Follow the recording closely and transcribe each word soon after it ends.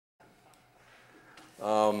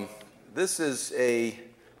This is a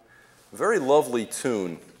very lovely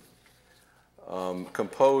tune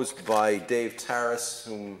composed by Dave Tarras,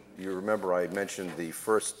 whom you remember I mentioned the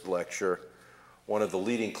first lecture, one of the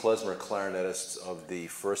leading klezmer clarinetists of the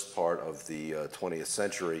first part of the 20th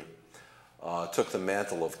century. Took the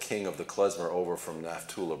mantle of king of the klezmer over from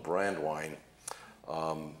Naftula Brandwine,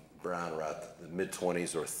 around the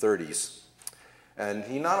mid-20s or 30s. And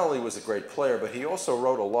he not only was a great player, but he also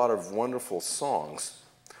wrote a lot of wonderful songs.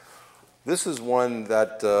 This is one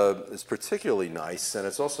that is particularly nice, and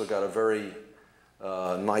it's also got a very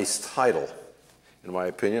nice title, in my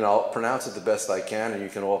opinion. I'll pronounce it the best I can, and you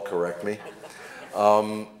can all correct me.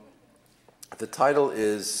 The title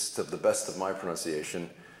is, to the best of my pronunciation,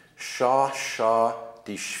 Sha Sha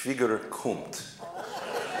die Schwieger kommt.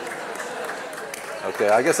 Okay,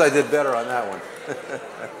 I guess I did better on that one.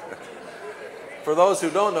 For those who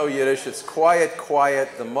don't know Yiddish, it's quiet, quiet,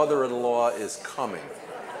 the mother-in-law is coming.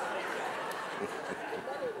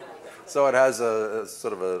 So it has a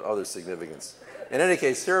sort of other significance. In any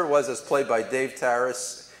case, here it was as played by Dave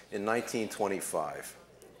Tarras in 1925.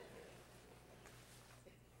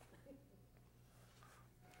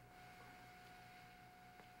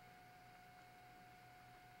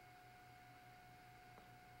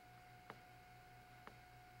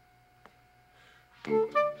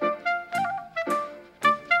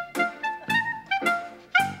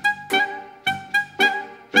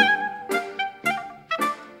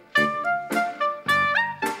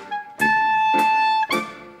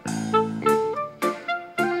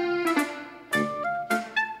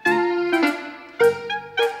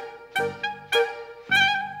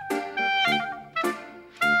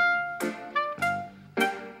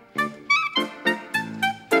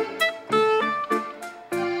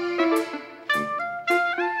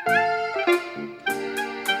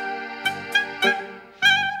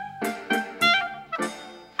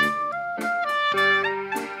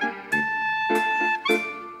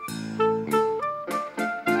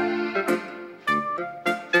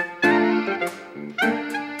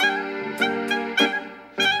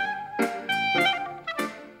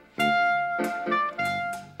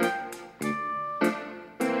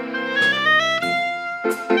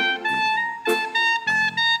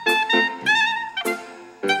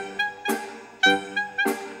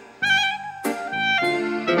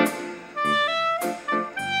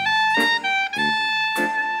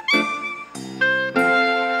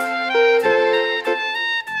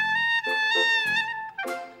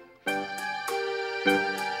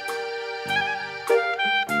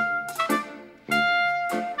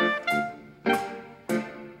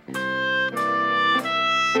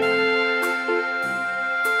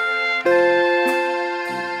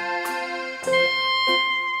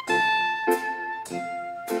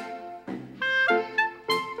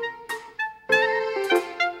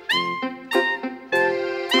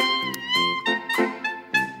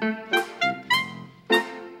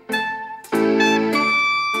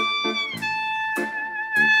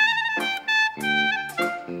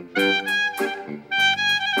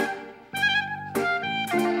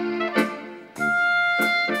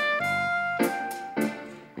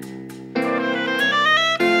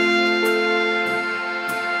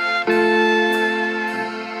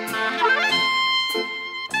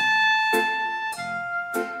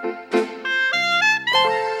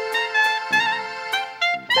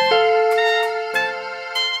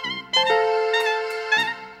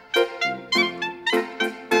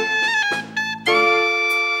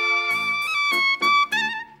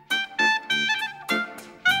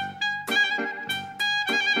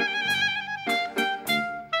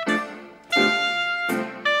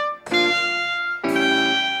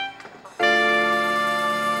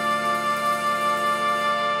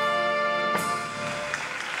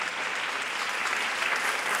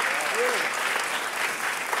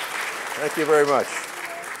 Thank you very much.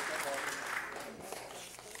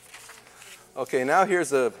 Okay, now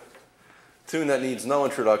here's a tune that needs no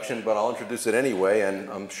introduction, but I'll introduce it anyway, and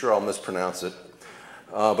I'm sure I'll mispronounce it.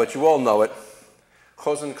 But you all know it.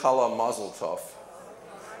 Chosen Kala Mazel Tov.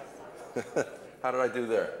 How did I do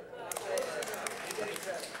there?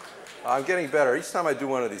 I'm getting better. Each time I do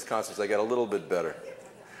one of these concerts, I get a little bit better.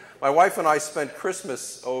 My wife and I spent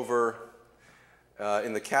Christmas over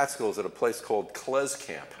in the Catskills at a place called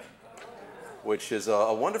Klezmer, which is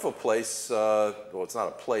a wonderful place. Well, it's not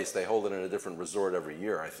a place. They hold it in a different resort every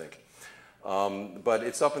year, I think. But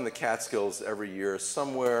it's up in the Catskills every year,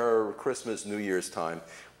 somewhere Christmas, New Year's time.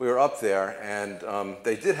 We were up there, and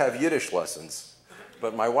they did have Yiddish lessons,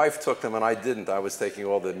 but my wife took them and I didn't. I was taking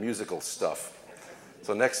all the musical stuff.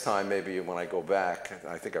 So next time, maybe when I go back,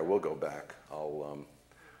 I think I will go back,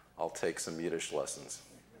 I'll I'll take some Yiddish lessons,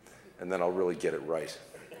 and then I'll really get it right.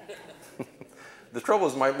 The trouble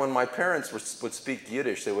is, when my parents would speak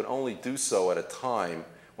Yiddish, they would only do so at a time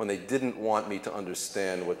when they didn't want me to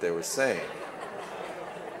understand what they were saying.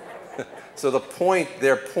 So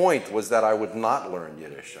their point was that I would not learn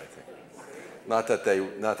Yiddish, I think. Not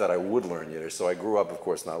that I would learn Yiddish, so I grew up, of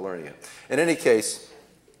course, not learning it. In any case,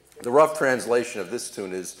 the rough translation of this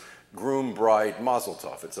tune is Groom, Bride, Mazel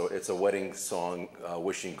Tov. It's a wedding song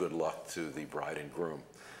wishing good luck to the bride and groom.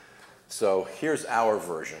 So here's our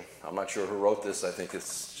version. I'm not sure who wrote this. I think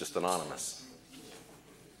it's just anonymous.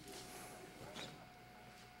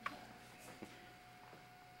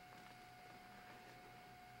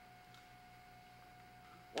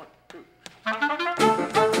 One, two.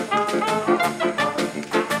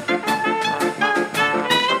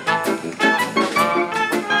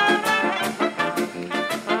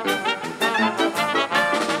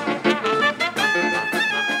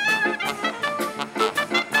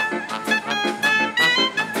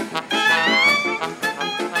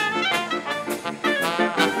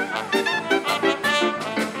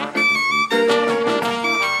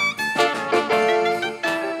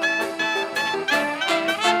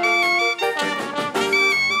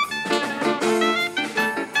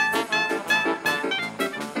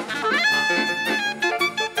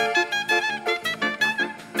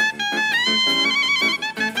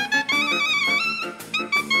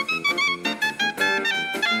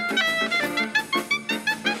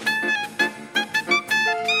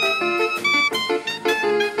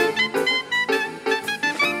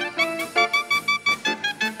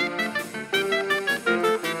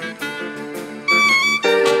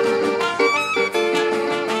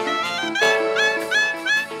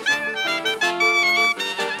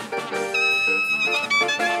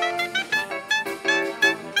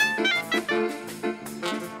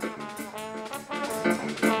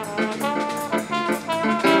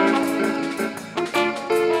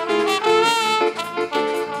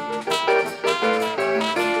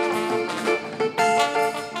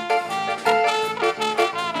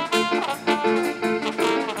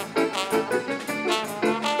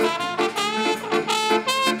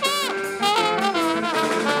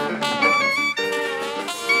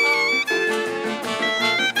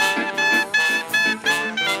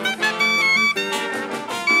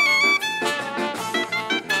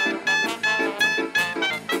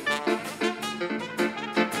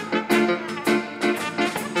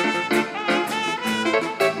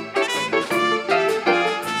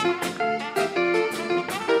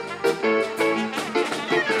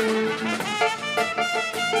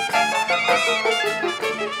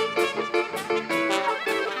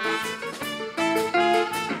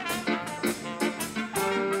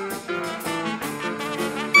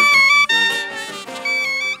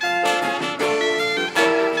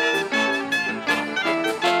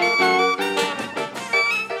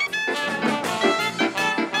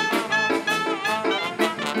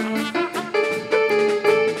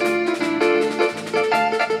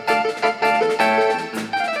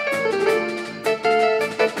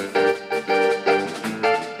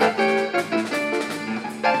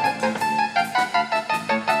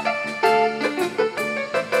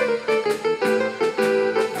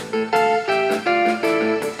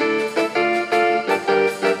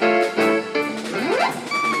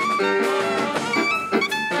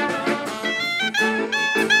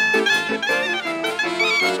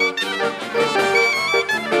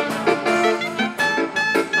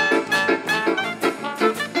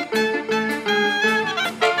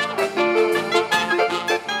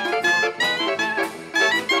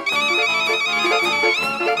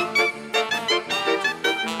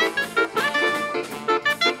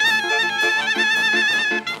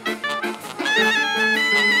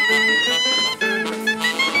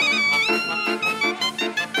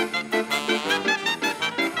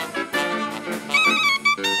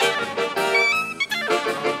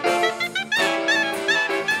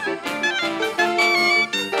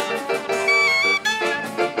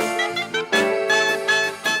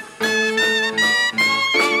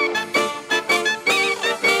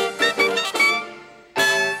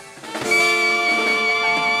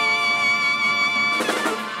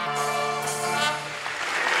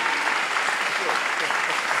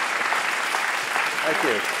 Thank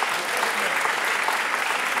you.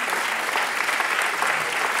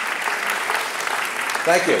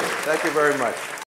 Thank you. Thank you very much.